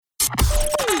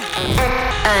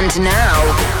And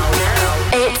now,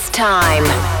 it's time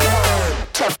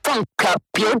to funk up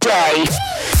your day.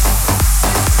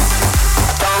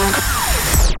 Funk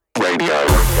Radio.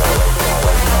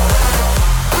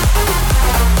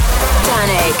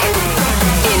 Danik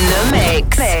in the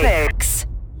mix.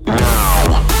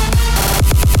 Now,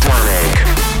 Danik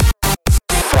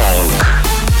Funk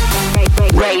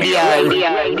Radio.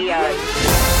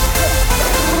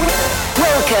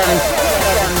 Welcome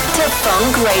to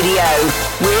Funk Radio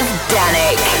with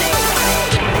Danik.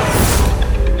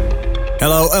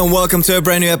 Hello and welcome to a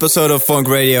brand new episode of Funk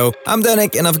Radio. I'm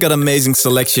Danik and I've got an amazing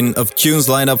selection of tunes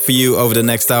lined up for you over the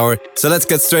next hour. So let's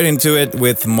get straight into it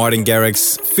with Martin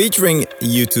Garrix featuring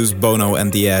U2's Bono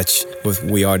and The Edge with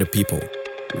We Are The People.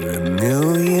 We're a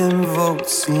million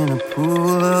volts in a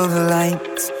pool of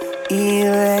light,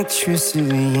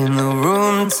 electricity in the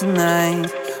room tonight,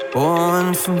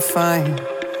 born from fire,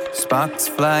 sparks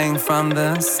flying from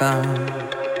the sun.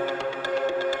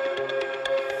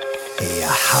 Hey,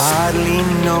 I hardly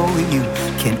know you,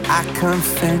 can I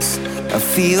confess? I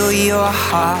feel your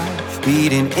heart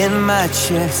beating in my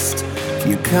chest. If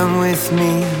you come with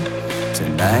me,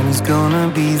 tonight is gonna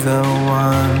be the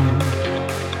one.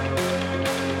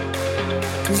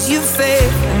 'Cause you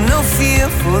faith and no fear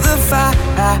for the fight.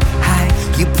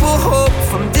 You pull hope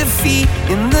from defeat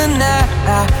in the night.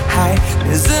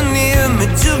 There's an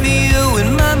image of you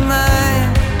in my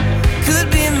mind. Could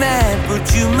be mad,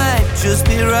 but you might just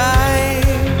be right.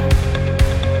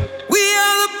 We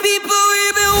are the people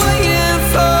we've been waiting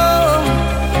for.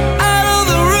 Out of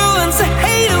the ruins of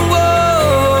hate and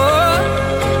war,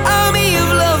 army of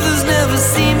lovers never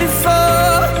seen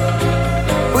before.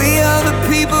 We are the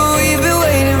people we've been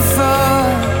waiting for.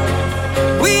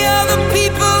 We are the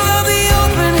people of the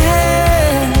open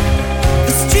hand.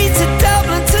 The streets of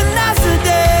Dublin to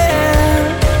Amsterdam.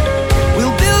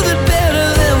 We'll build it better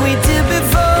than we did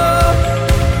before.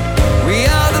 We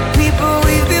are the people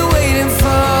we've been waiting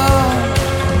for.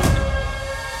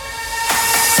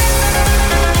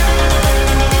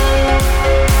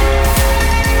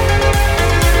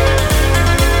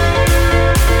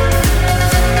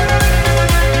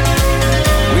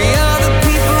 We are the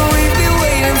people we've been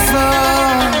waiting for.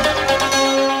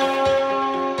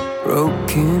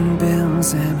 Broken bells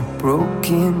and a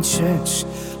broken church.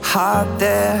 Heart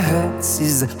that hurts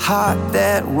is a heart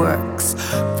that works.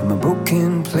 From a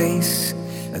broken place,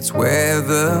 that's where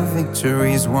the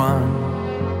victory's won.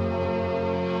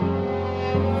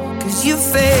 'Cause you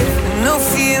faith and no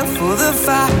fear for the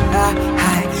fight.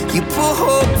 You pull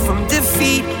hope from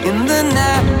defeat in the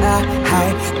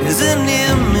night. There's an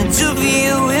image of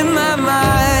you in my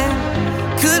mind.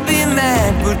 Could be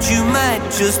mad, but you might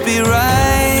just be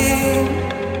right.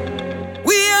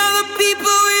 We are the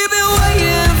people we've been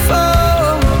waiting for.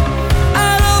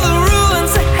 Out of the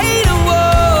ruins of hate and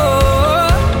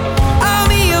war,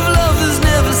 army of lovers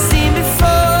never seen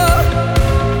before.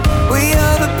 We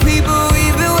are the people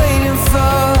we've been waiting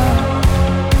for.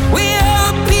 We are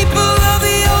the people of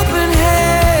the open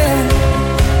hand.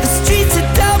 The streets of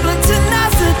Dublin to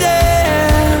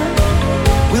Amsterdam.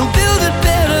 We'll build it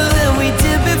better than we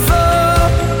did before.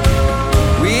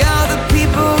 We are the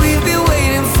people we've been waiting for.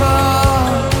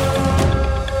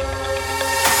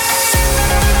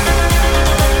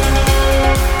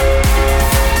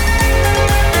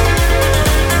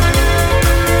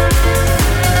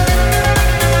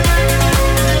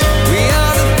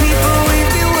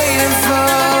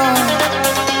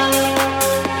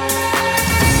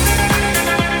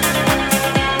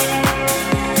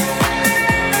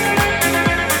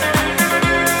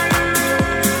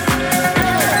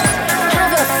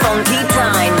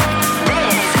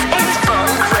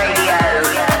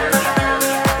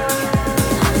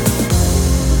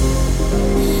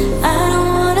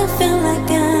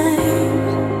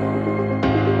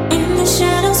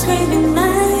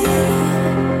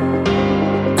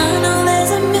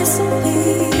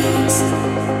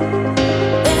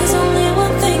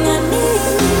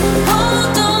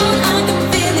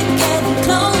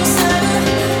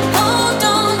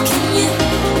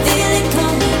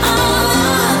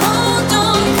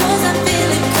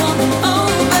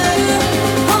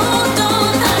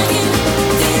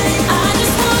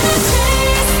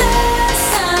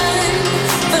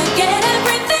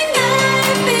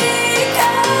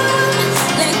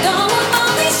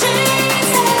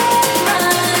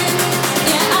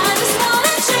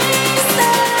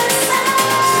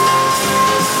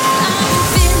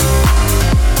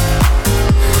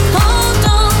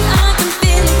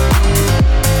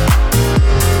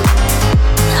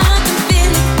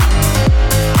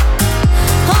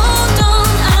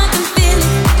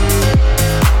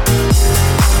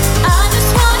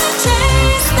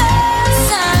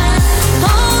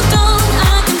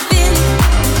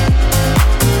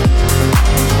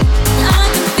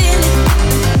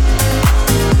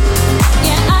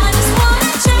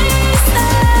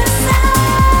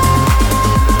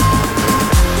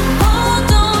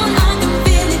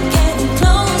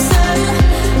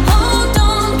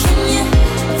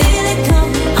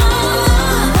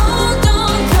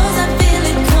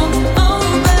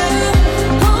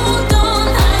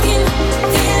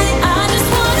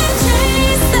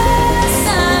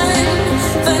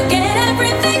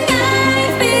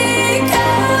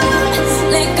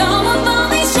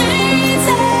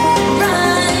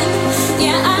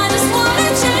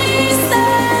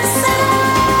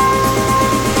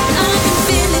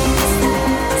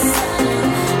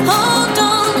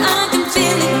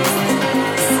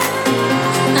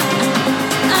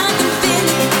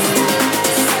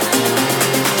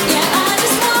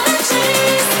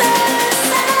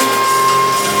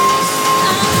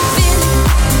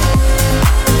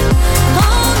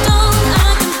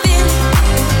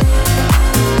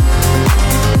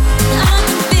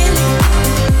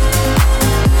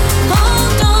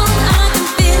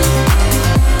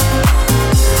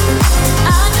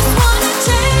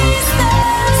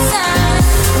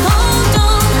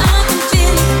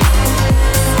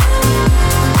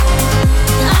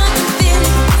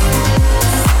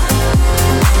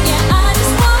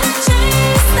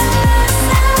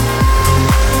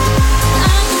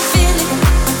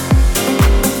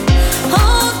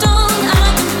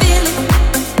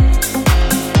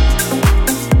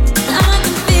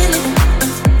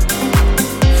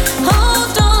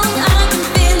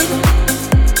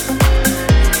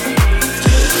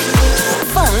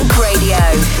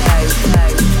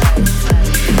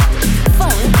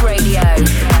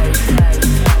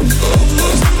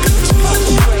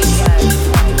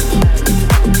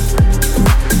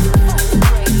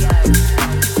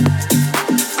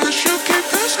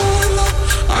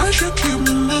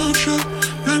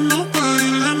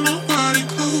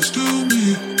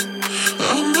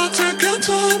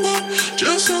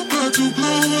 about to blow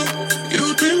up,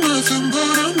 you'd be nothing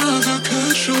but another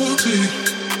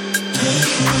casualty.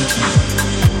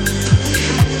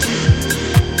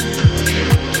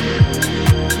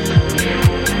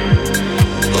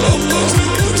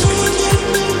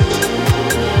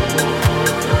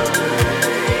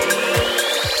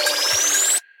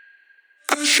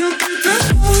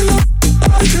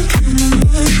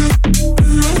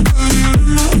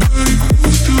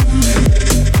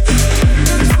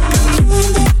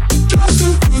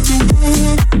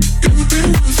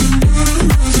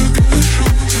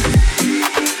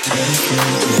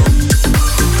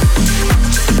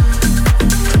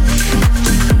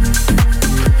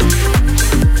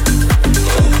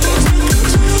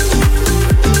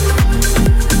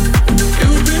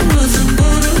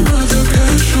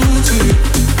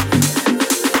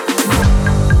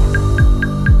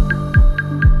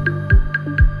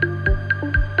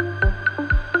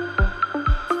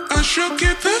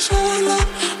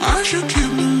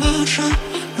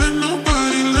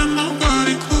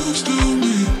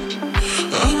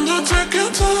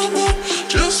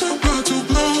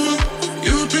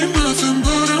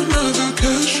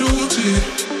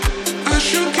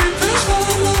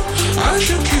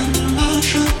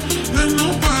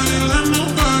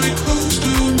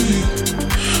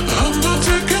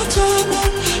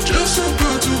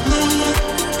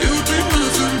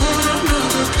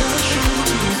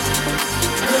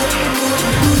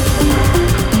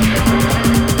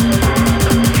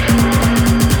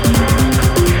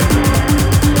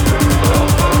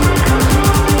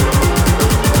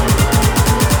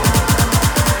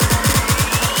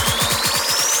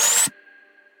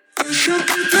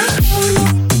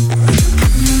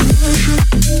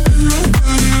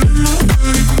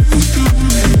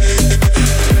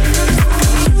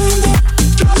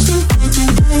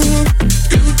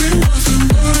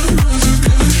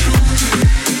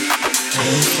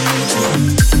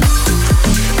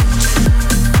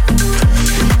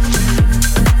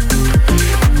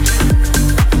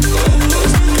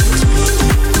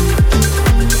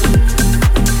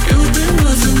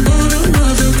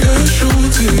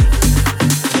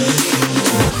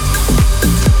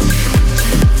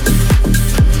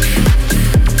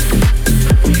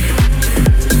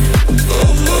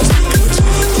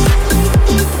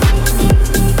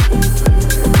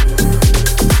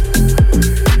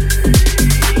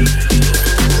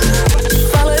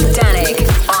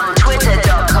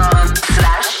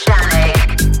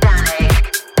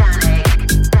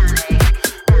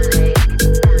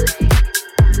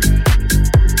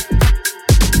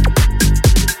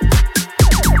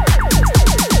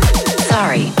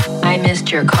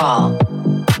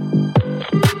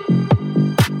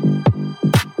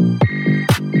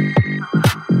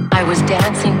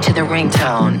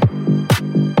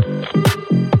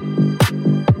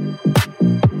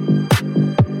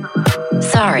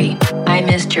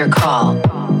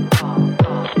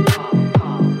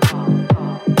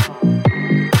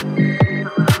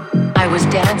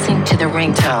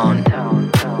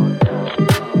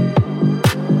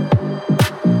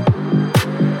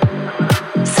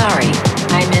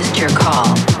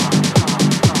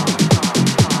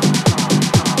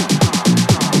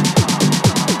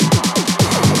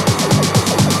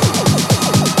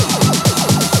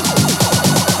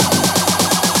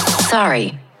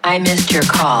 Sorry, I missed your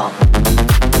call.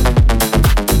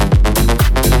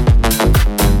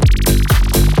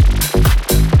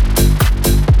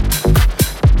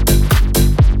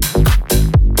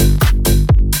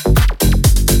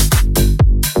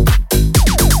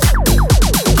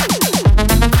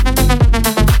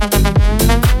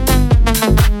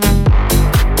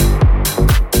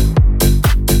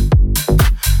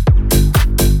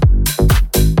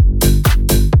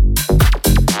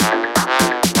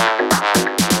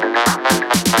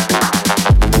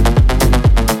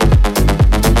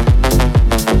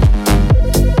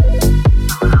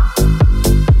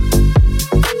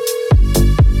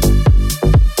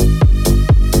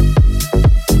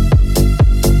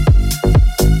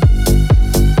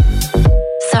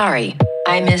 Sorry,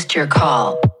 I missed your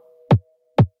call.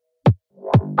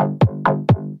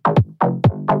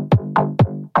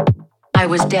 I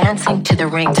was dancing to the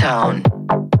ringtone.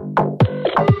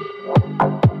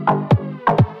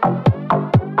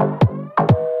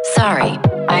 Sorry,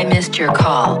 I missed your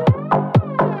call.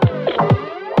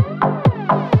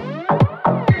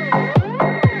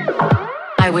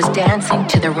 I was dancing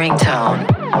to the ringtone.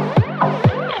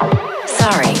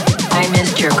 Sorry, I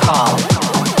missed your call.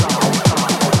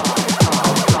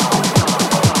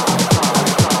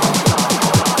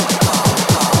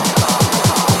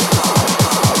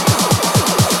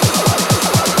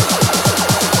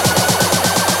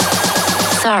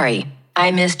 Sorry, I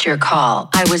missed your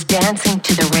call. I was dancing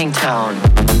to the ringtone.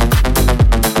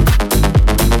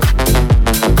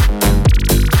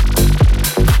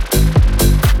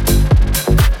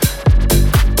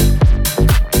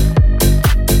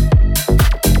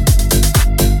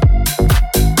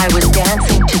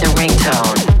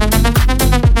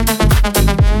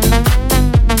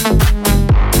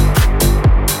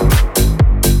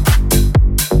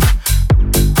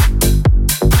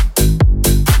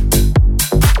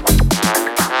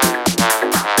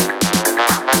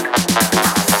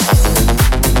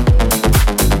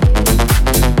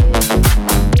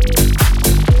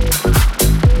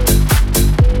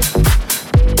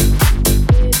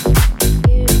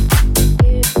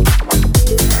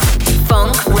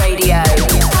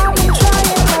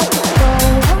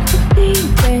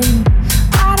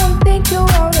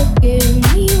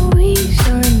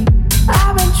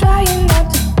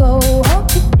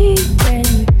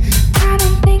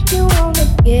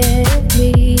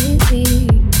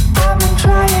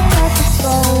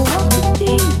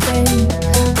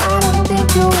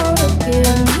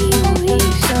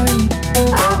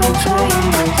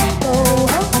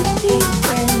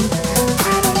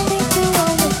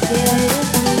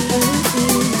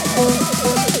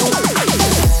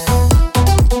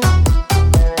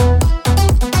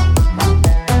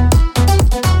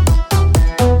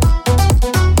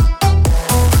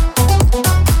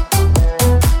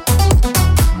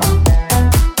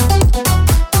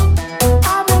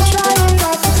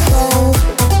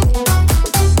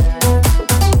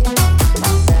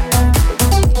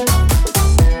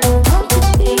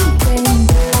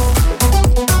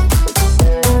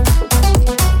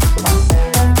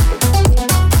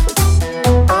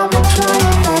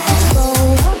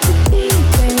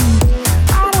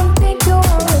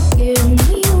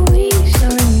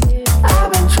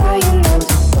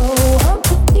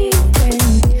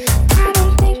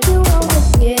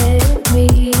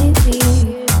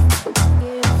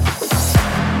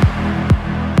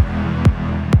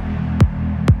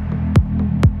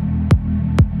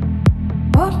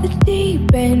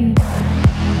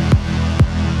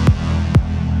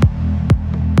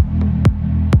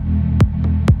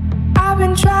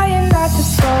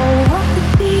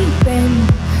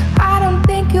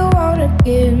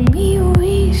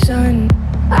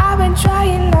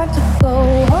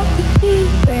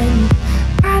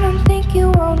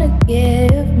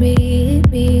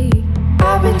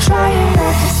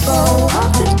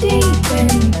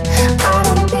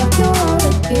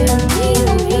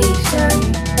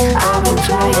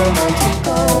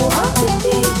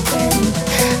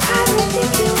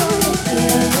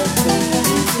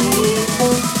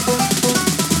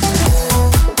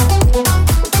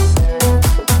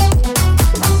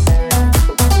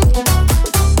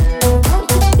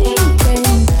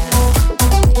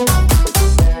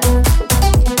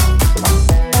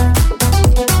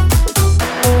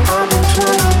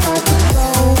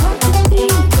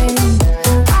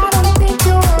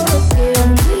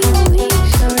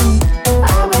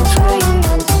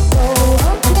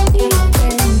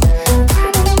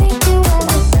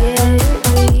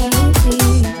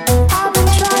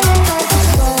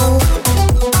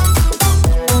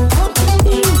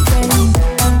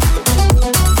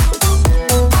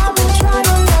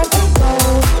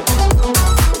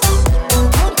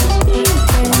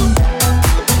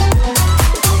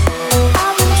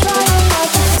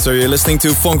 Listening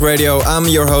to Funk Radio. I'm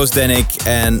your host Danik,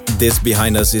 and this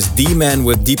behind us is D-Man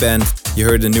with Deep End. You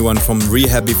heard a new one from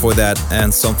Rehab before that,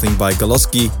 and something by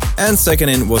Galoski. And second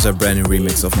in was a brand new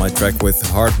remix of my track with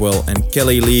Hardwell and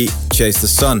Kelly Lee, Chase the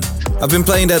Sun. I've been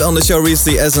playing that on the show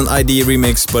recently as an ID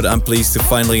remix, but I'm pleased to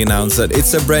finally announce that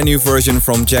it's a brand new version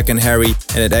from Jack and Harry,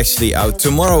 and it's actually out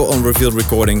tomorrow on Revealed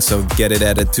Recordings, so get it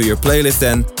added to your playlist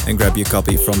then, and grab your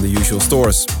copy from the usual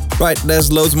stores. Right,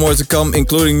 there's loads more to come,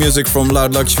 including music from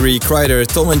Loud Luxury, Kryder,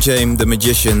 Tom and James, The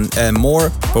Magician, and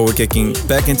more, but we're kicking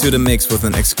back into the mix with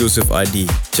an exclusive ID.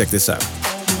 Check this out. To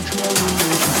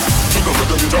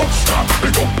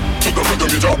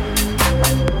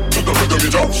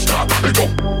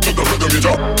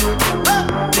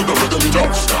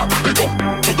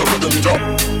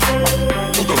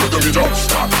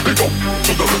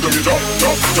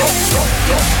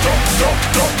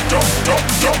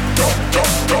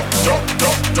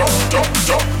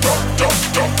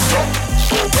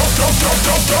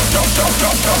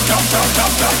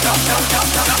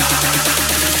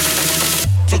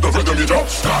the rhythm you don't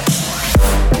stop.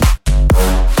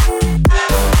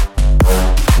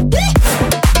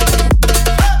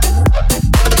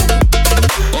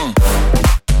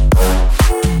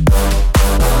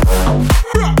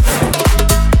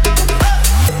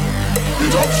 You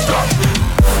don't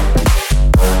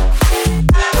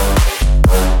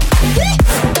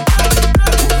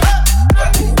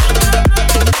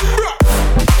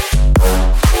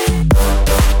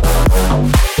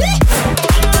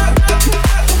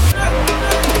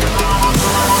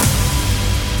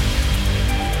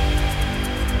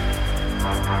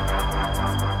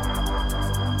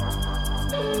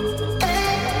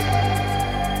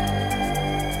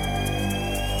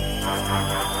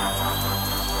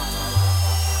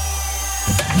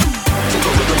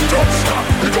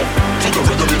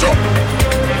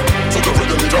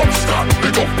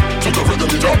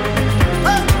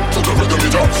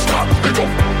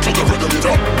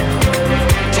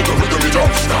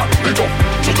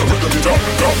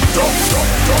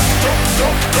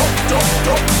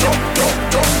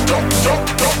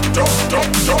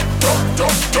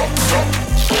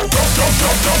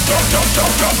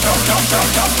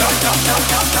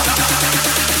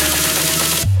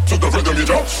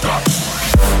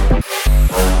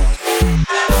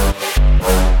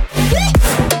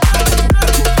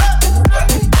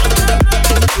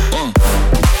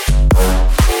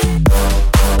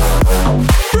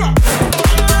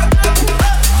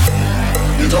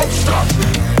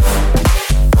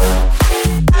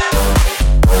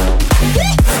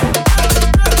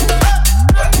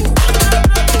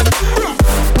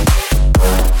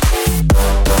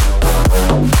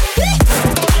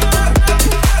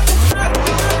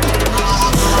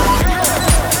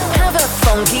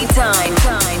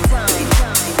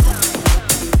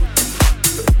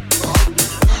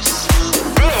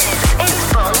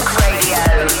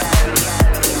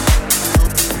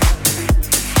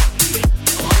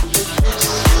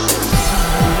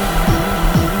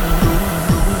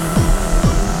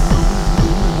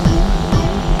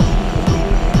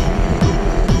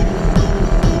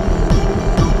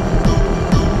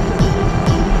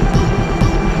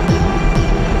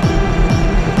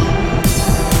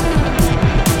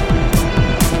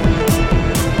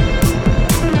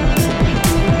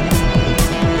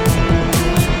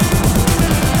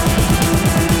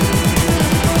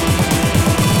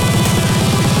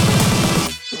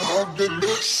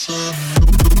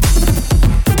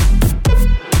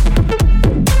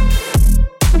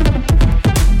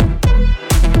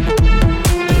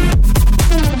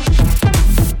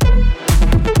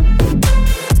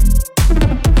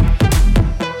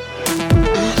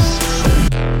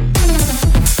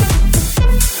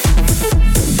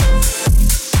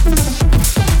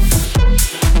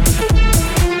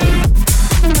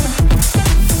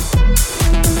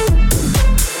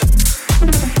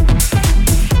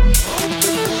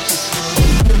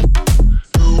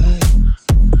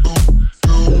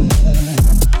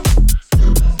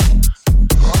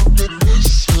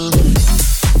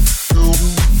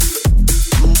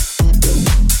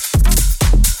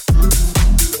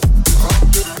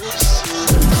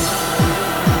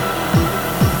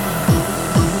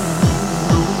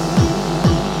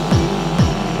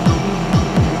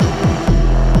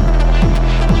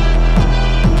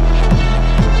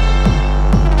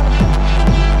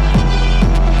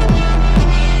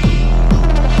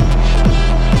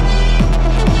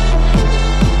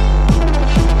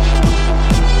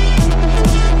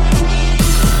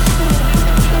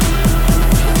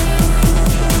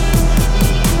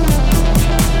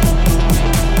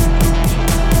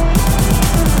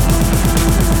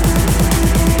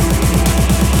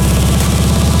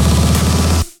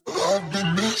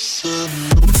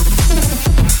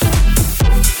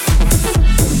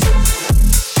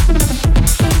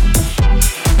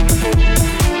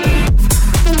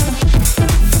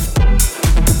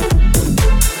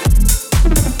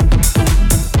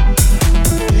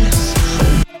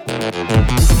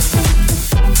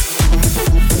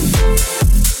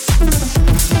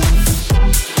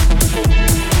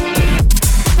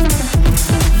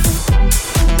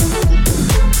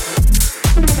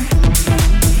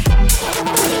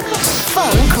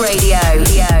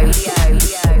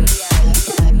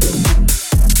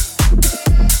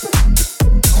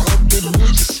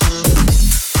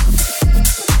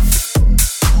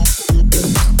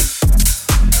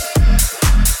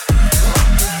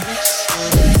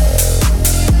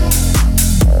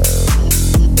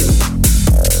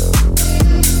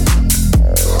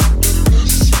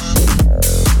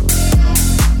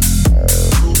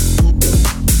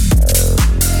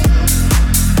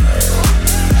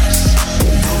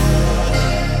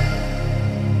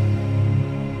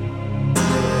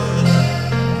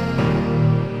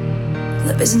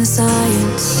business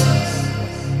science.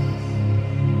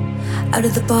 Out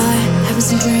of the bar, having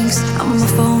some drinks. I'm on my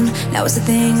phone, now it's the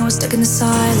thing. I was stuck in the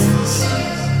silence.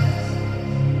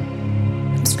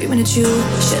 I'm screaming screaming at you,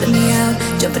 shutting me out.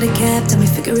 Jump in a cab, tell me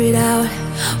figure it out.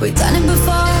 We've done it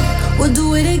before, we'll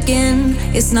do it again.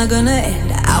 It's not gonna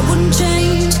end. I wouldn't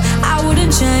change, I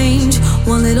wouldn't change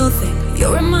one little thing.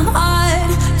 You're in my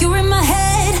heart, you're in my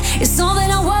head. It's all that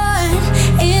I want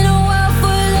in a world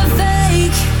full of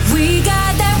fake. We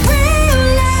got that real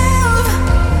love.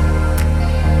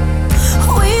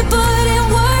 We put in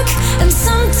work, and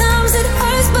sometimes it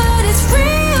hurts, but it's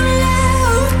real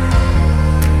love.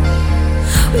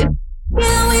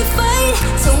 Yeah, we fight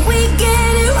till we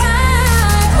get it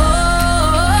right. Oh,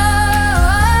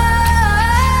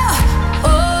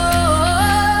 oh, oh,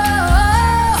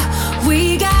 oh. We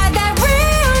got that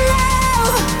real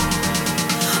love.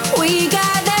 We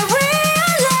got that real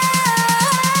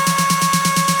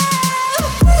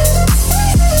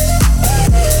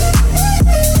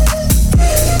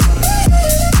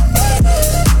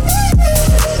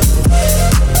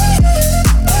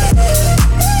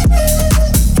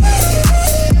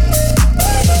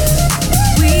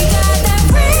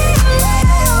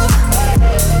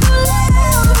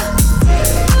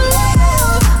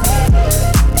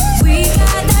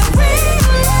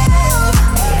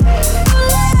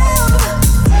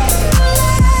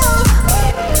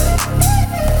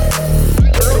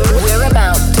We're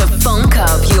about to funk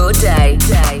up your day.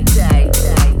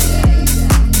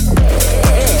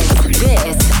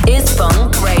 This is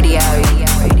Funk Radio.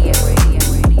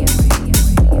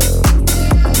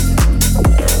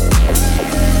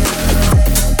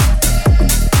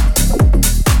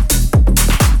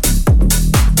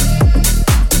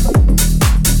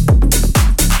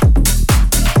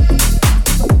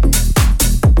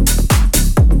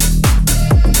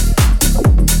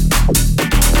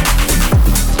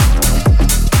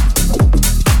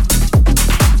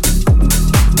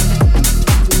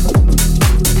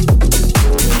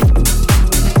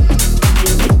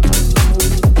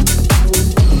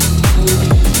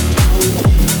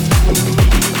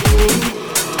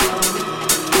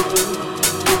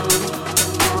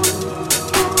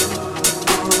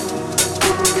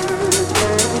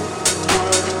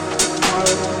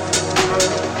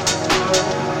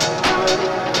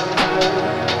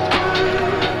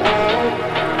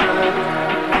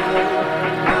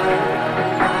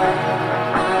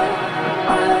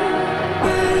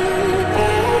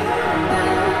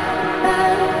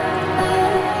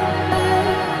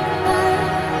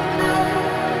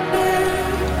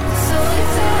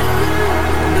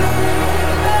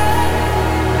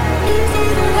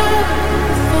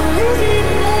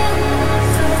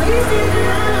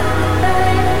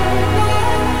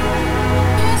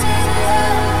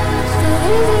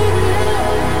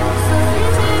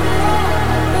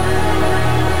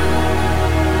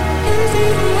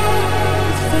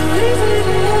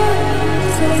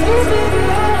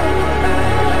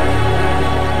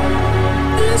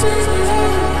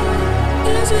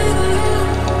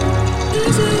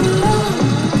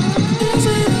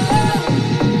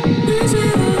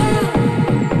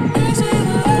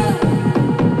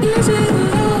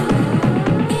 love.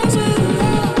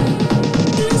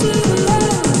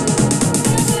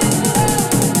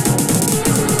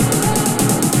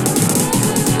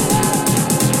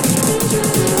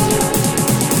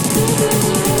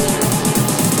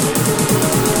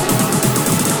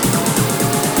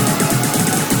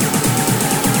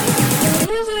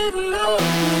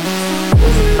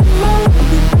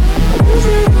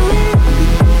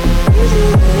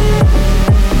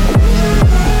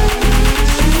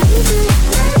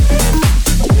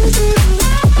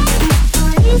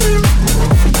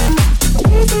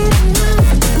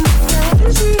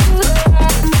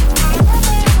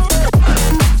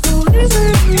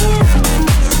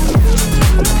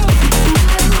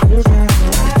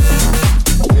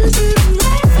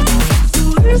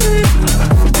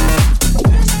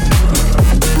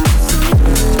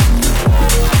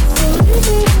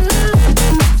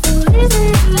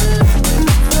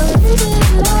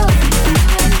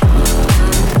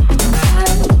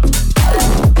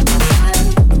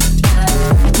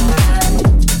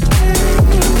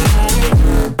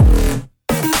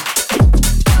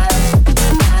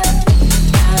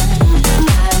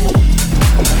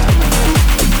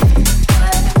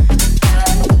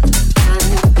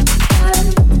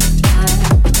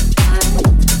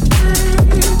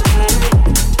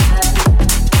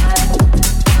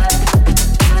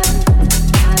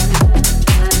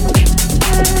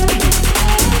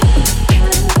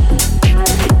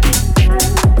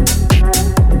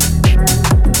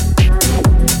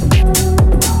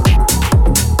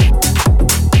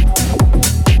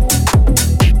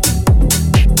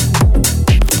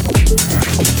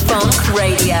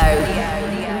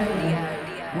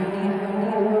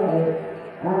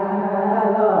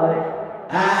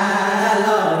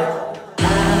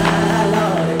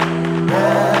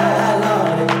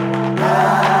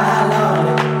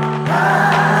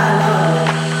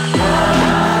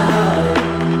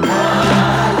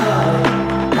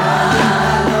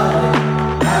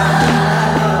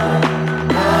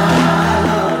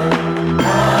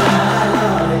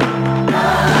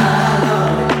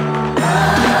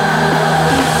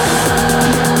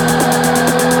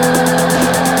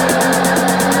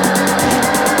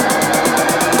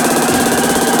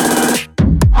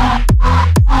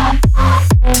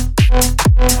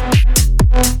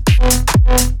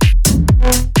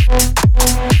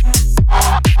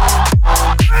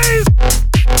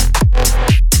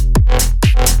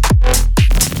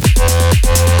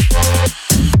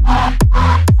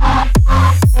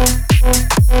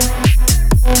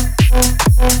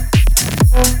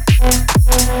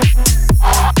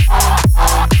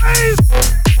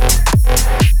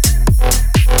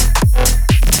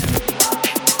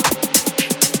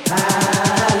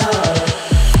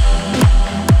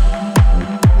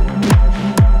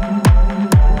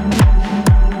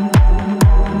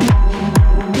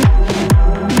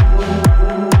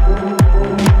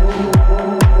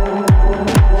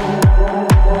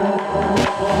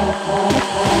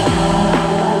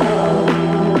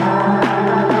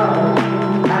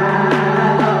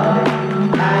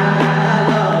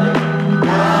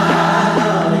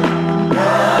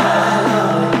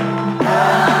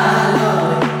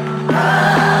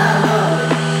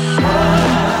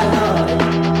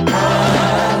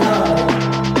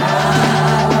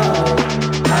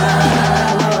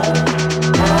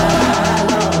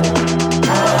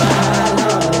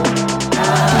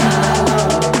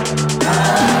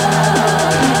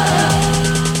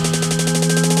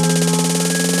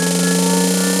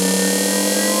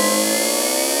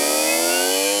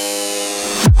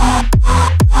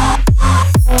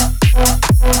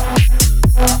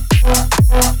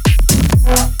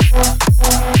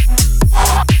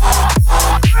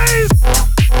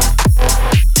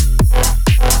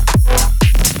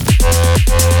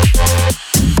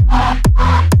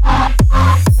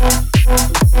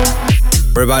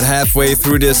 We're about halfway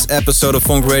through this episode of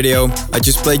Funk Radio. I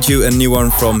just played you a new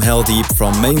one from Hell Deep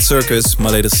from Main Circus,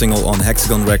 my latest single on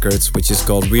Hexagon Records, which is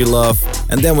called Real Love.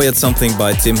 And then we had something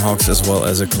by Tim Hawks as well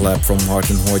as a collab from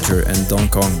Martin Horcher and Don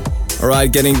Kong.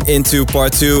 Alright, getting into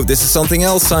part 2. This is something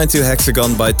else signed to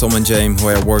Hexagon by Tom and James, who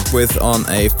I worked with on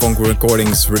a Funk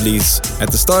Recordings release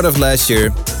at the start of last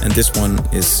year. And this one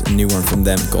is a new one from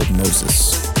them called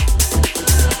Moses.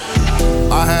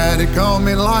 I had it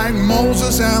coming like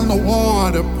Moses and the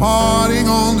water parting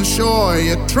on the shore.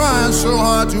 You're trying so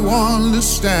hard to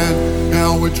understand.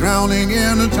 Now we're drowning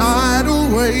in a tidal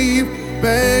wave,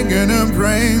 begging and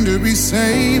praying to be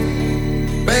saved.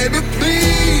 Baby,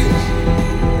 please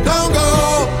don't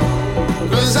go,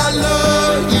 'cause I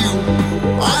love you,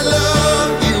 I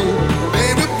love you.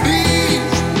 Baby, please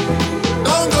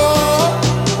don't go,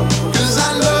 'cause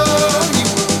I love you,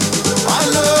 I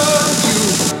love you.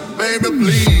 Baby,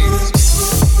 please.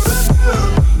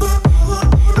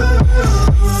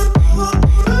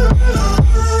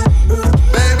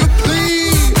 Baby,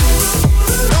 please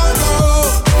don't go,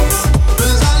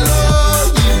 'cause I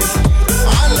love you,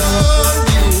 I love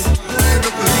you. Baby,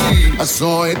 please. I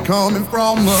saw it coming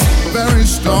from the very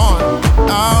start.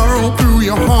 Arrow through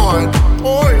your heart,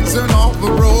 poison off a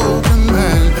broken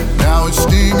man. Now it's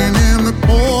stinging in the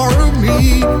core of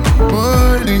me,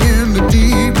 burning in the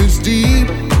deepest deep.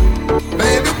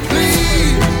 Baby,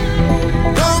 please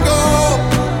don't go,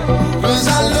 'cause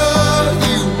I love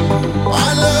you,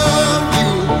 I love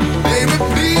you. Baby,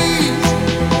 please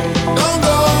don't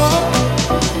go,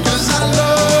 'cause I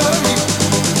love you,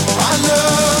 I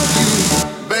love you.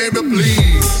 Baby,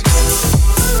 please.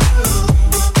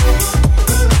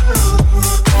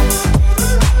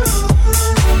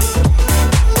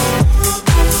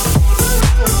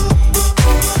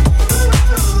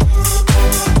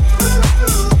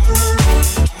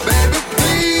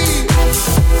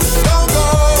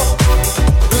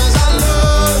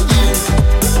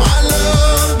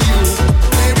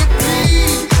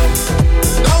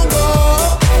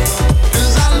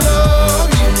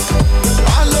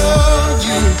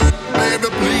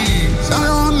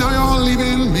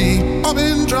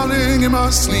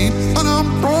 Sleep and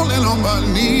I'm crawling on my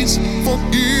knees.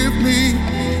 Forgive me.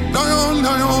 Now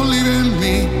you're leaving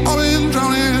me. I've been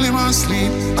drowning in my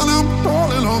sleep and I'm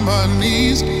crawling on my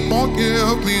knees.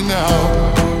 Forgive me now.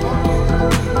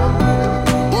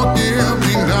 Forgive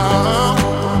me now.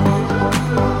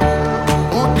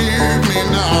 Forgive me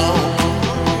now.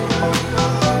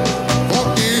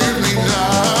 Forgive me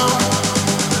now.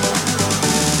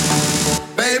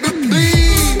 Baby, please.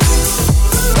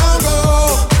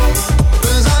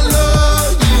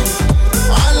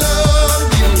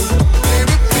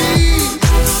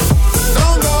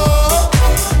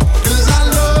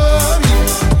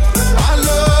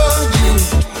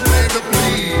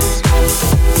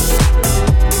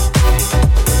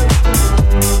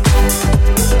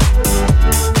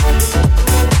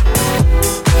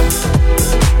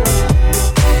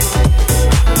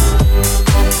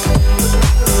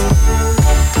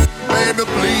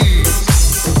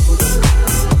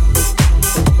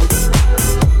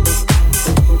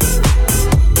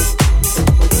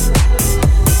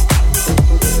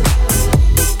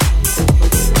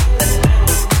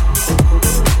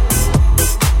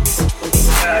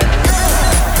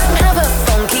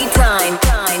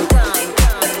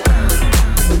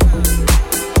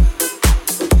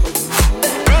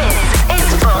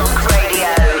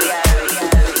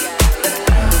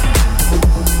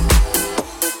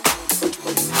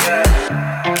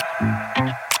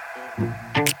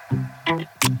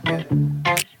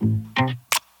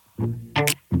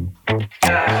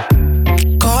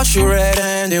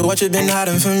 What you been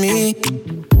hiding from me?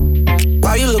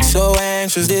 Why you look so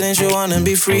anxious? Didn't you wanna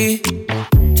be free?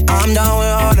 I'm down with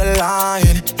all the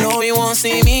lying. No, you won't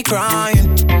see me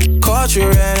crying. Caught you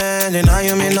red-handed, now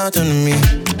you mean nothing to me.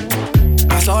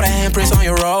 I saw the handprints on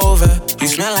your Rover. You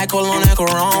smell like cologne and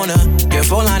Corona. You're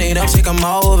full, I need up, sick, I'm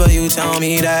over. You tell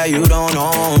me that you don't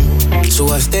know me. So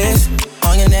what's this?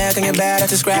 On your neck and your back,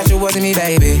 that's a scratch, it wasn't me,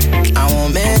 baby. I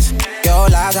won't miss your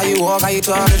lies, how you walk, how you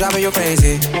talk, you're driving you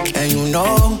crazy. And you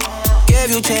know, give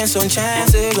you chance on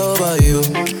chances over you.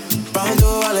 Run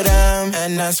through all of them,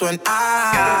 and that's when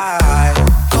I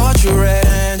caught you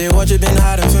red-handed. What you been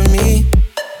hiding from me?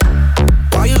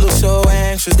 Why you look so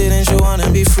anxious? Didn't you wanna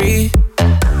be free?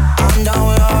 I'm down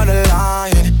with all the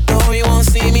lying. No, you won't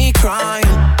see me crying.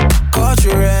 Caught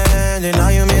you red-handed, now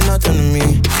you mean nothing to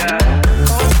me.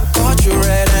 Caught you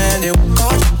red-handed,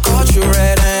 caught you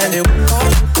red-handed,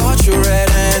 caught you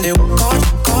red-handed,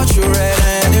 caught you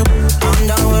red-handed. I'm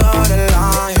down with all the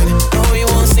lying. No, you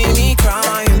won't see me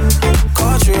crying.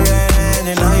 Caught you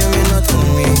red-handed, now you mean nothing to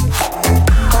me.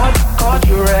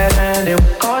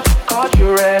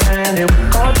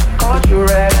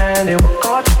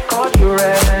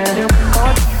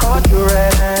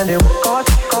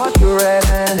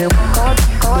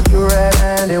 caught you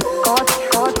red-handed,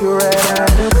 caught you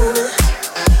red-handed.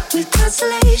 With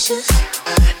constellations,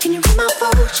 can you read my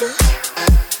fortune?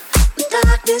 With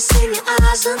darkness in your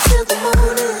eyes until the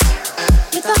morning.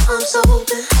 With our arms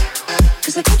open,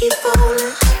 'cause I can keep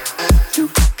falling through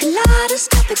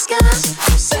kaleidoscopic skies.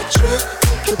 You said trip,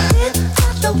 make it clear,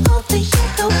 follow all the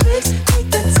yellow bricks. Take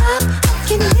the top off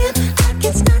your lip like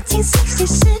it's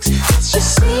 1966. Let's just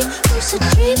see lucid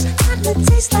dreams, kinda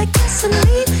taste like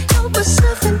gasoline. You're a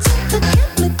surfing to the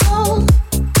chemical.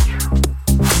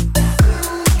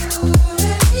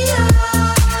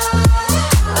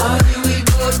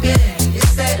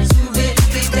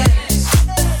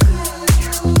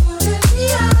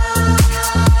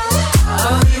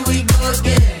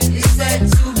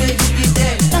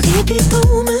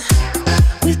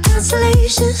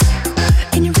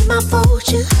 Can you read my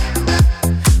fortune?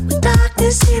 With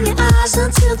darkness in your eyes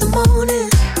until the morning.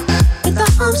 With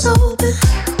our arms open,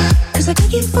 'cause I can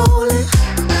keep falling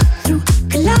through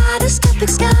kaleidoscopic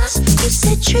skies. You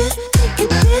said trip, make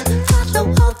it dip, follow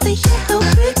all the yellow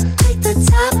bricks. Take the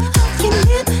top off your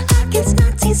lip like it's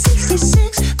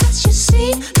 1966. That's your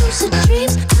scene, lucid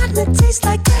dreams, kinda taste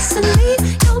like gasoline.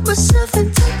 You're a surfing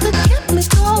to the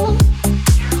chemical.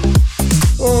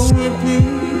 Oh,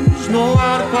 please know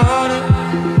how to party.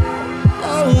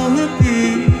 Oh,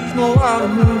 please know how to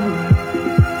move.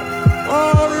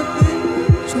 Oh,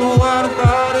 please know how to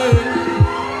party.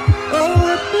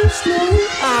 Oh, please know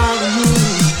how to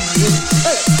move.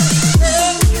 Hey.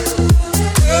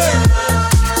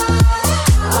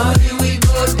 Oh, here we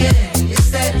go again. It's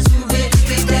that too big to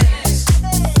be dance.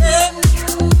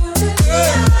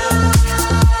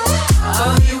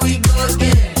 Oh, here we go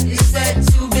again. It's that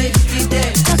too big to be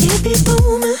dance. I can be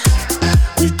booming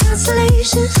with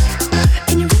constellations.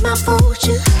 Can you read my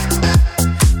fortune?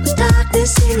 With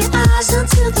darkness in your eyes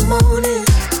until the morning.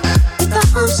 With our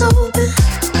arms open,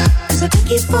 'cause I can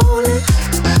keep falling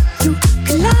through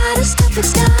kaleidoscopic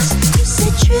skies. You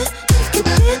said trip, make it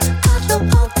dip, follow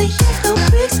all the yellow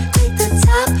bricks. Take the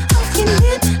top off your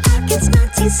lip like it's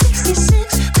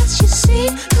 1966. That's your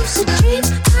scene, lucid dreams,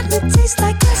 kinda taste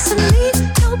like gasoline.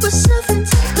 You're a surfing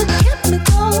to the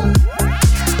chemical.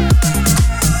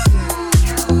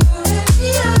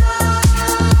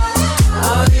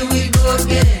 Oh, here we go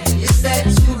again. It's that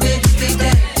too big to be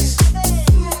dance.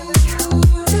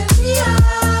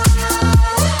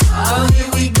 Oh,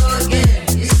 here we go again.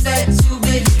 It's that too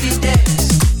big to be dance.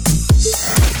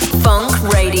 Funk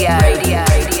Radio.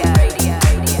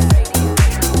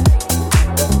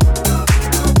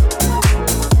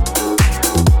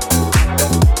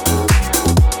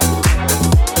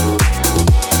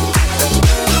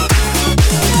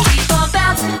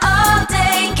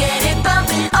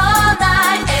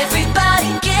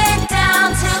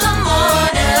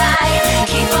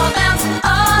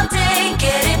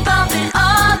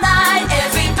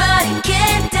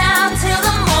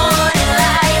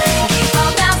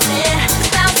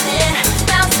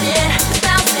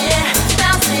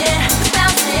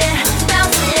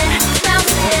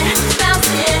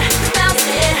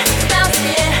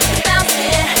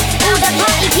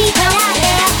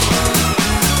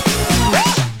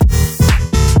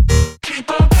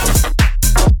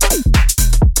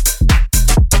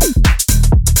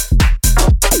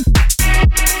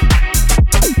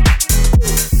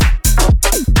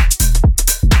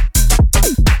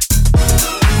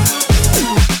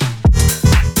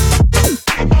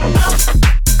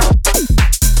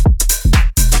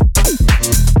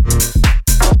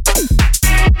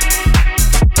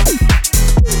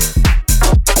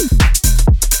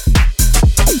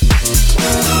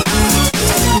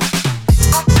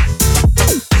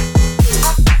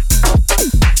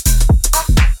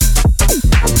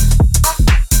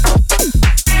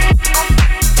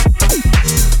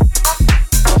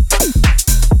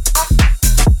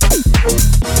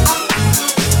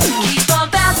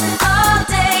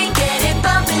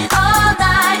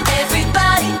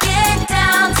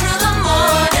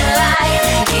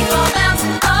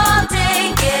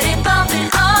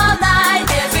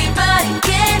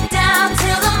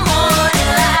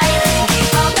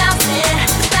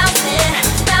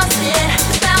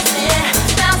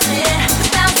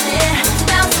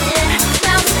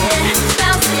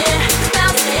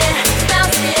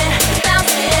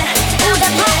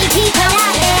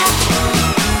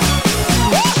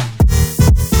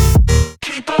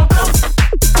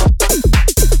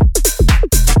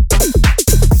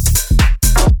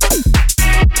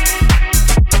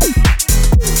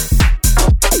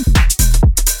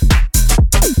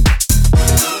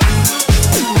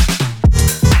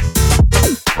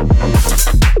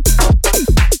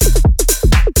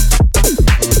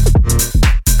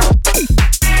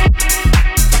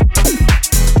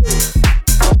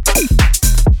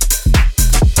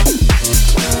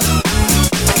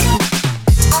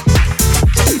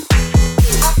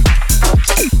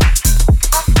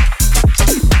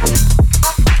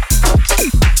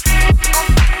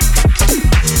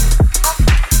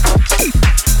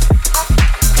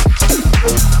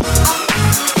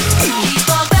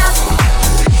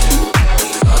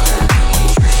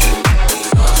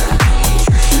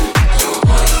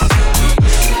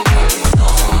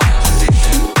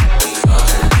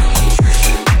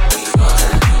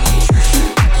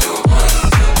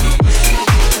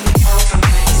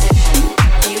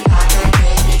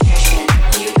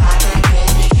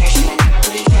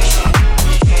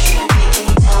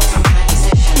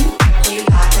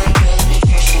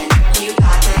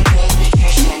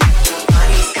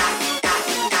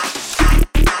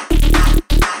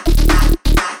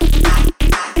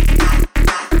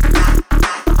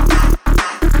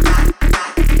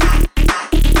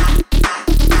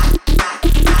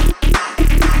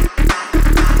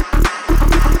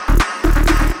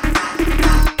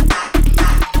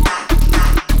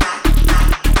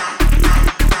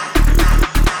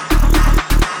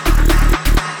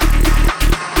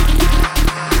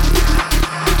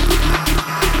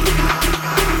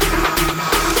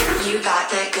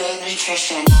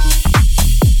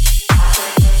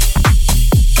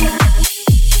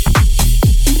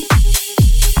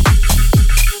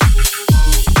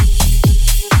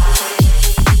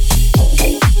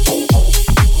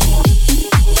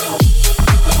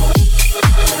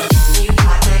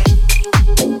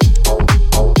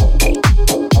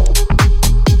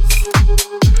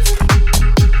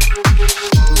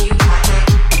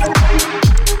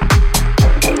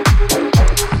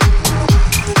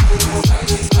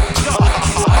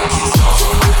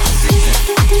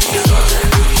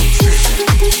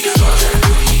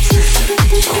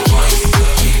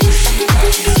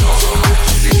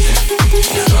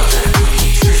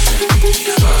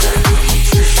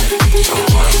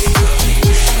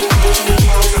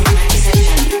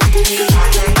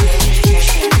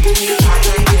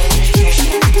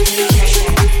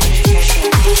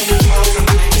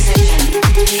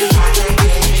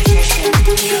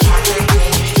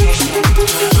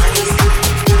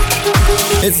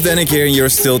 Danik here, and you're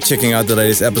still checking out the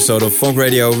latest episode of Funk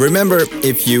Radio. Remember,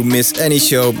 if you miss any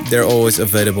show, they're always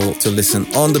available to listen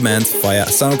on demand via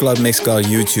SoundCloud, Mixcloud,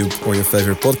 YouTube, or your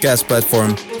favorite podcast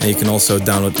platform. And you can also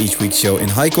download each week's show in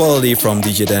high quality from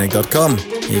djdanik.com.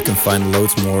 And you can find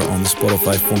loads more on the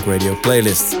Spotify Funk Radio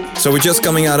playlist. So we're just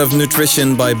coming out of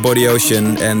Nutrition by Body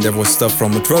Ocean, and there was stuff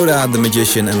from Matroda, The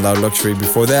Magician, and Loud Luxury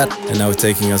before that. And now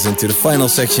taking us into the final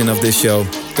section of this show,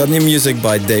 got new music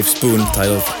by Dave Spoon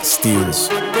titled Steals.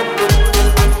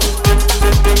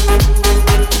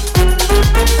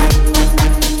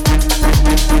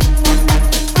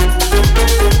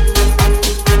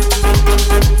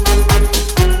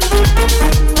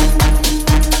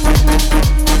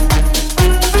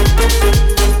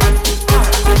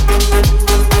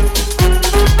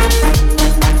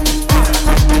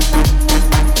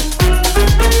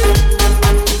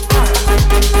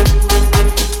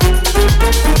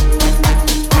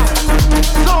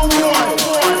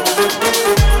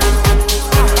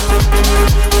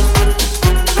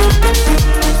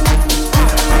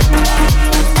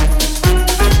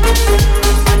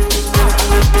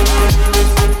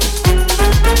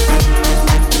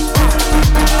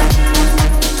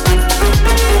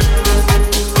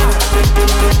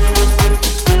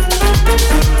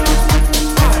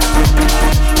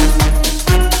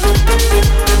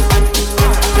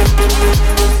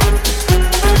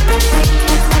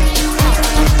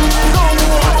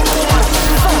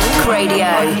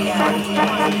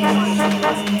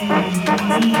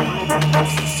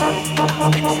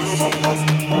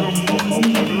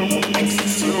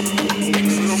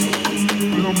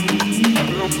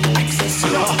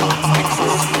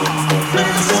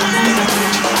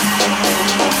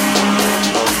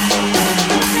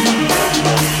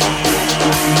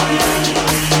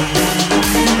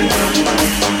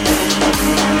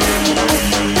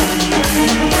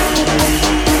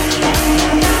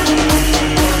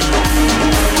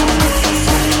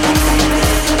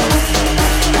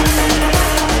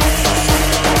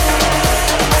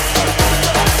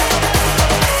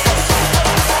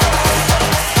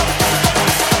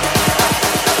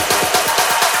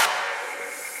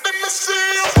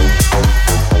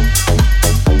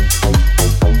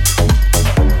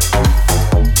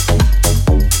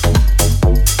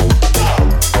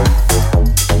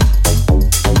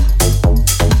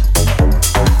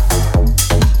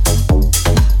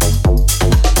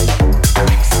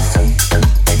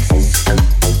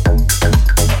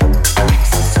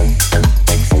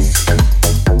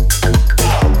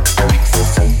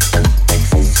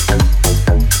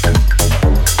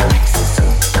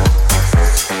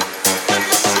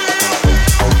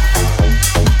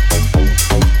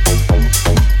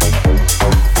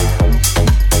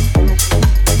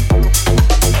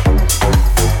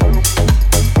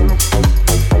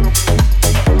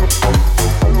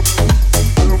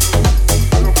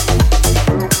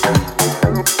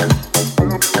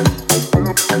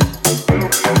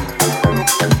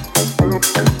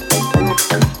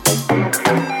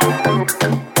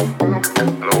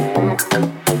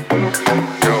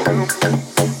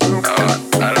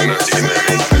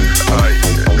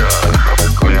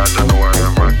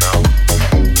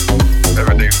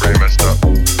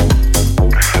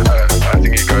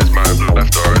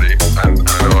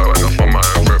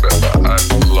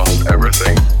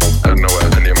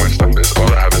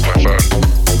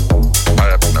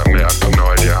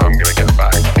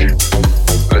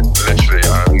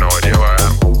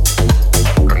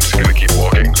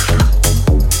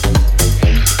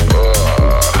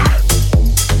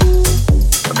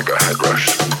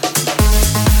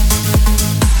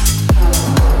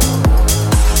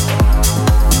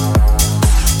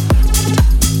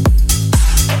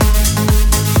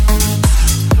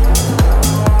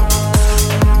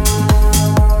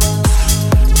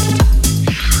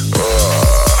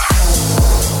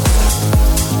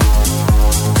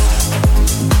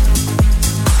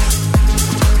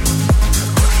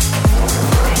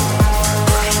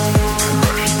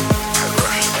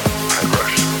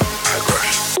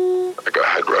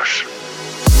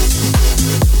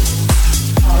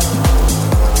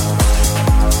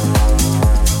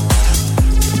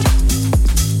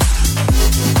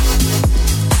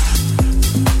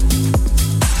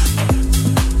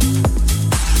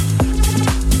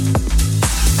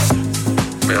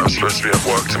 supposed to be at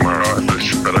work tomorrow,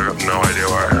 but I have no idea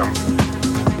where I am.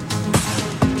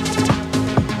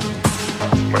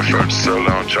 My phone's so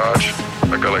low on charge.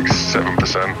 I got like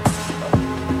 7%.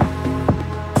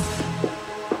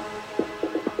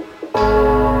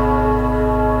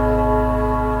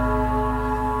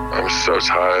 I'm so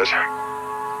tired.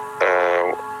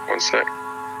 One sec.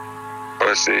 Oh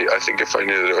honestly, I think if I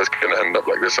knew that it was going to end up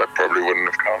like this, I probably wouldn't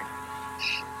have come.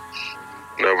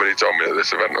 Nobody told me that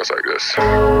this event was like this.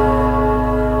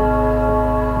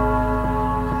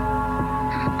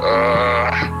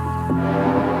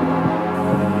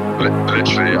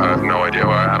 Literally, I have no idea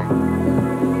where I am.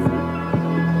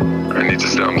 I need to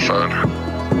stay on the phone.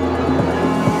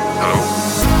 Hello?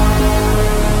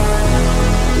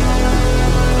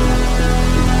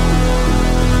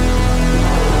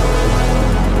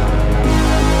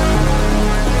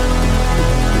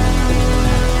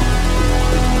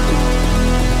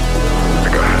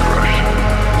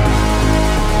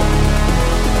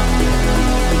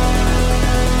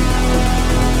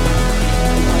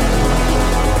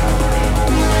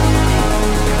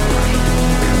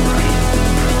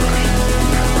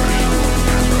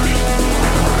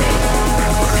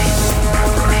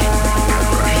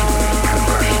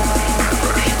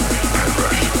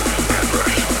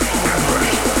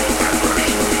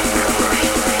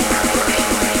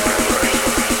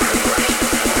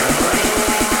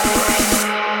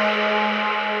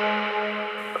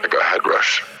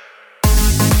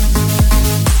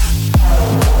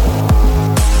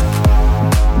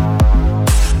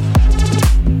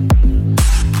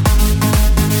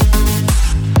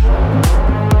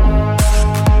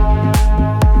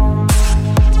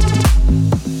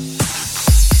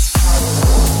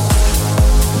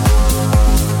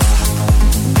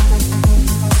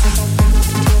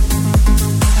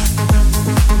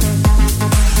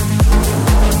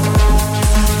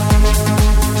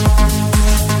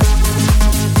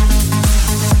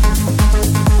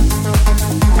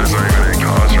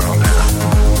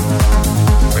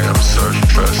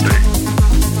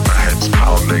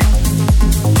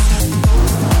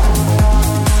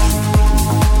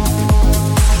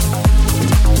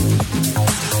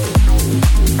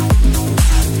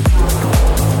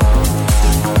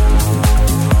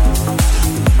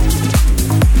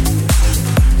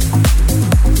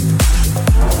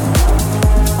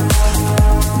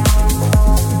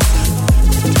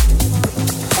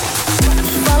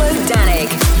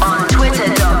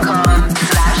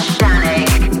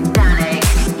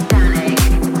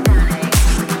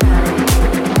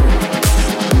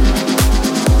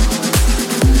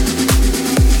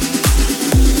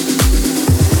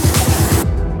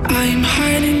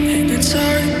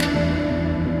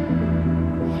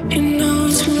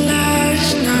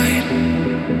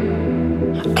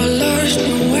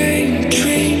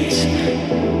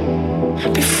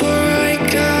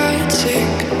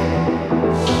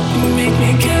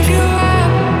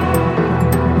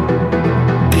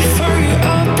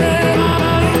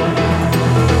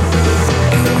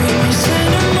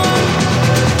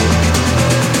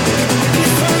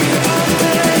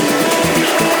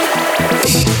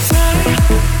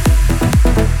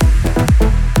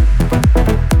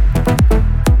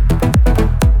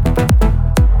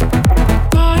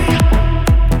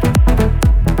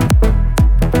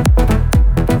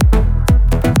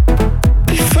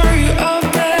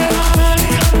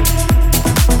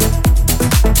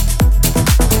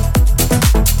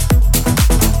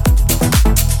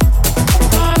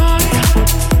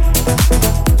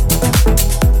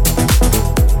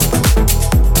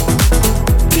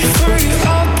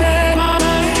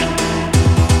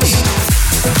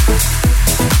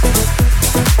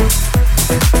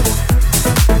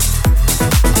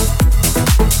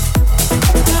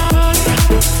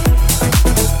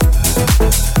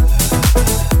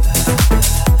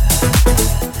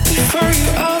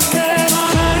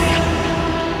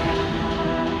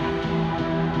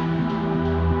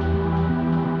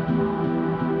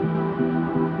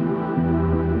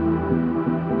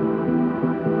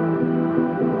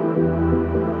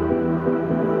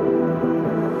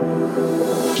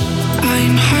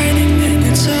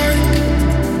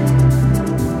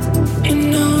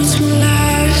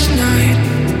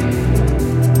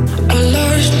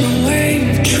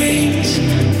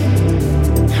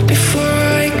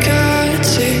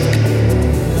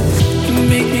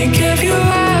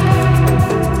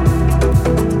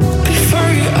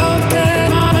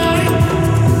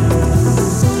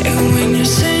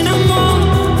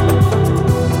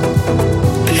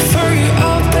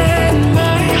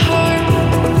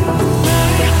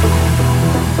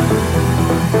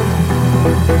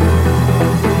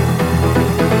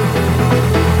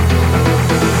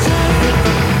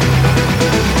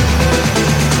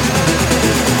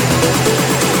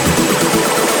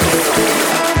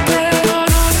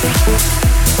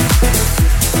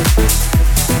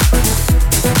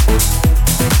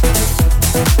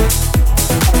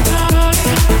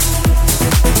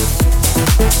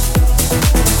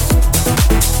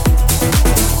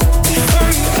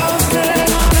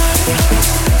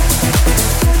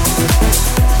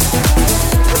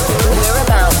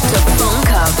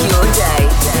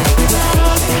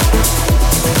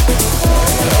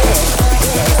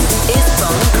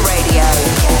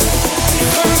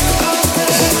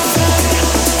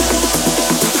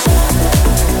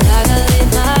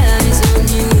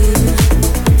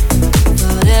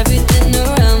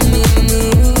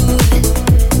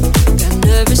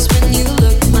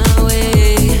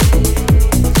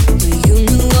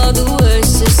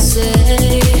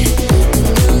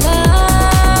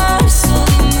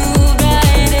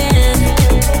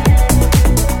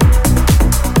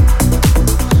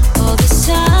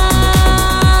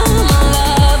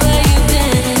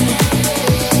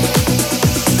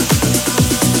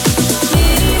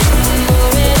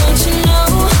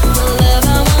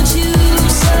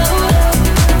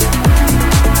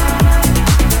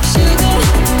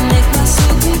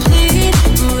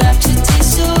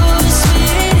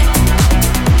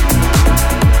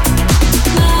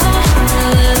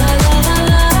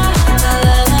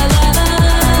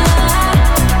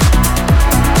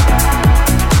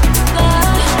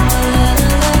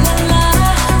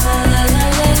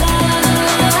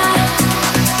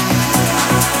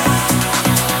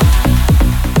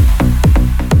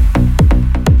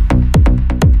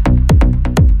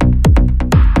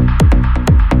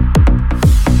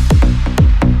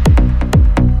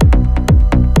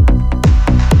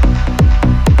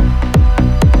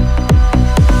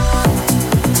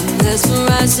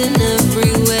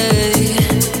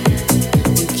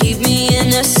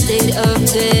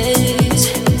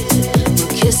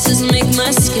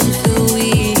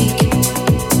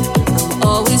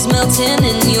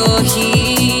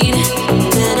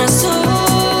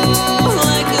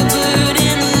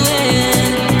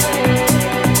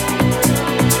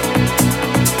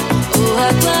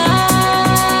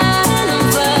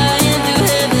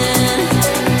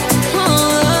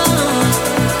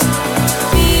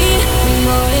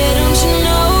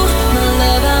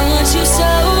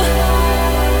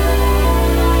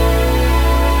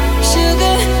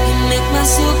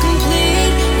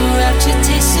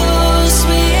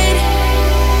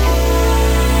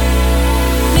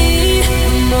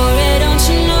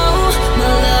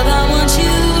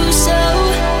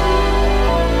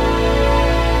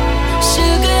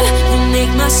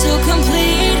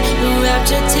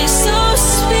 rapture tastes so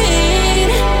sweet.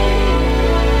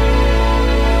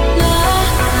 La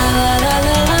la la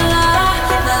la la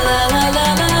la la la la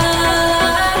la.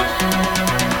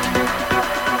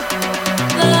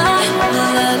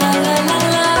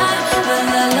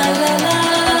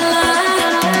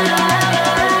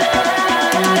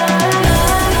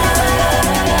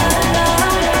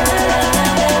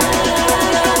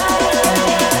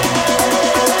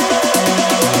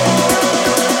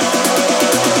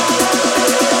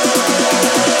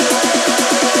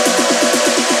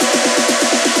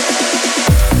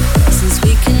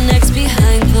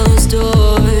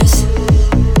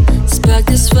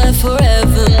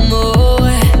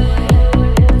 Forevermore,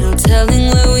 no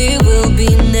telling where we will be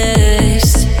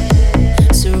next.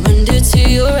 Surrender to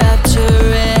your rapture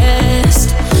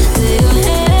rest. Lay your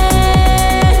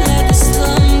head, let the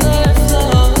slumber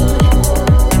flow.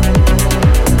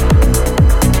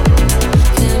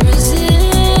 Can't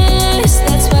resist,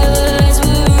 that's why words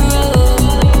will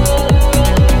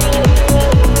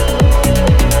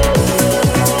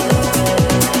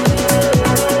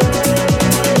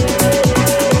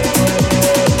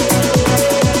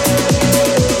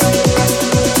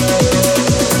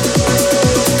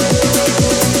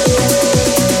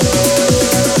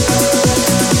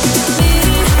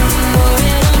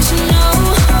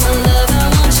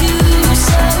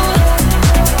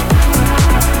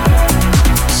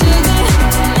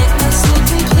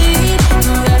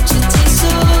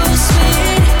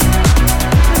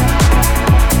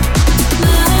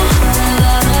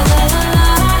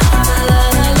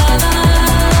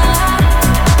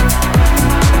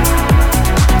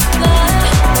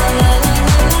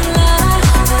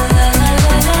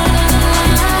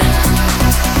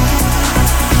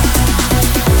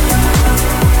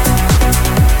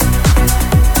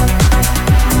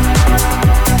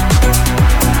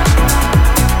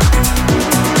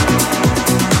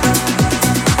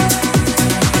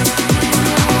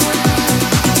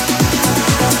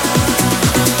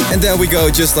There we go,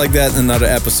 just like that, another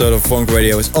episode of Funk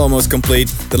Radio is almost complete.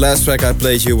 The last track I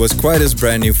played you was Quietus'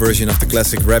 brand new version of the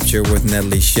classic Rapture with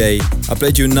Natalie Shea. I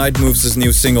played you Night Moves'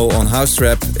 new single on House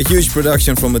Trap, a huge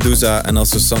production from Medusa, and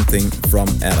also something from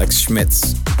Alex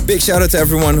Schmitz. Big shout out to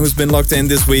everyone who's been locked in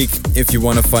this week. If you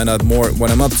want to find out more what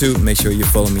I'm up to, make sure you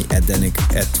follow me at Danik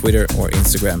at Twitter or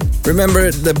Instagram.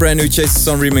 Remember, the brand new Chase the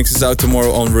Sun remix is out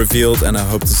tomorrow on Revealed, and I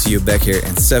hope to see you back here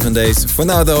in 7 days. For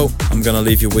now though, I'm gonna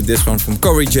leave you with this one from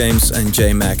Corey James and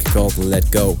J Mac called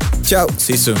Let Go. Ciao,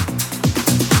 see you soon. I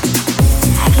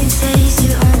can taste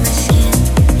you on my skin.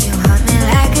 You haunt me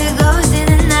like a ghost in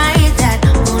the night that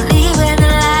won't leave when the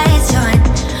lights on.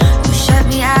 You shut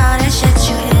me out, I shut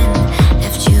you in.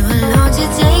 Left you alone to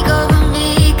take over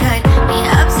me. Cut me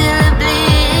up till I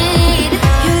bleed.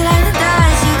 You light the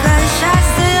doors, you got shots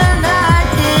till you're not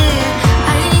here.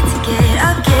 I need to get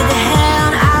up, get the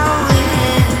hell out of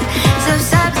here.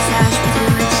 Self-sabotage, but do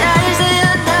it charge till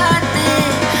you're not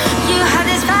there. You have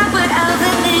this power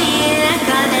over me, and I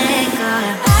can't let go.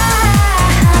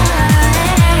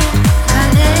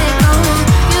 Can't let go.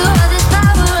 You have this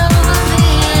power over me,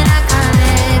 and I can't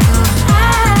let go.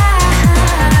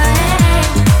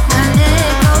 Can't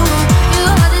let go. You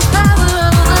have this power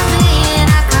over me, and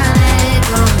I can't let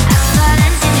go. I'm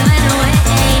balancing you in a way.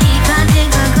 Can't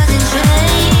think or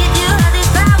concentrate. You have this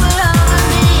power over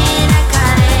me, and I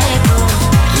can't let go.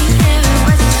 Keep hearing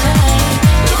what you say.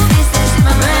 Your face that's in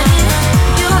my brain.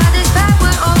 You have this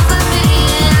power over me,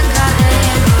 and I can't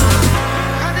let go.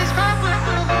 Have this power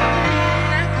over me,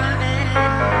 and I can't let go.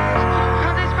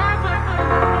 Have this power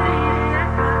over me, and I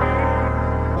can't let go.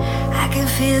 I can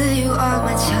feel you on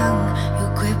my tongue. You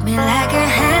grip me like a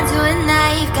hand to a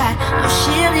knife. Got no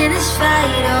shield in this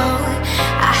fight. Oh,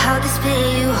 I hold the spear,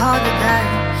 you hold the gun,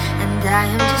 and I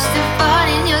am just a pawn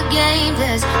in your game.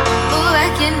 There's no move I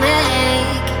can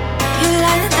make. You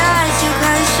light the doors, you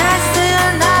call the shots till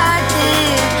you're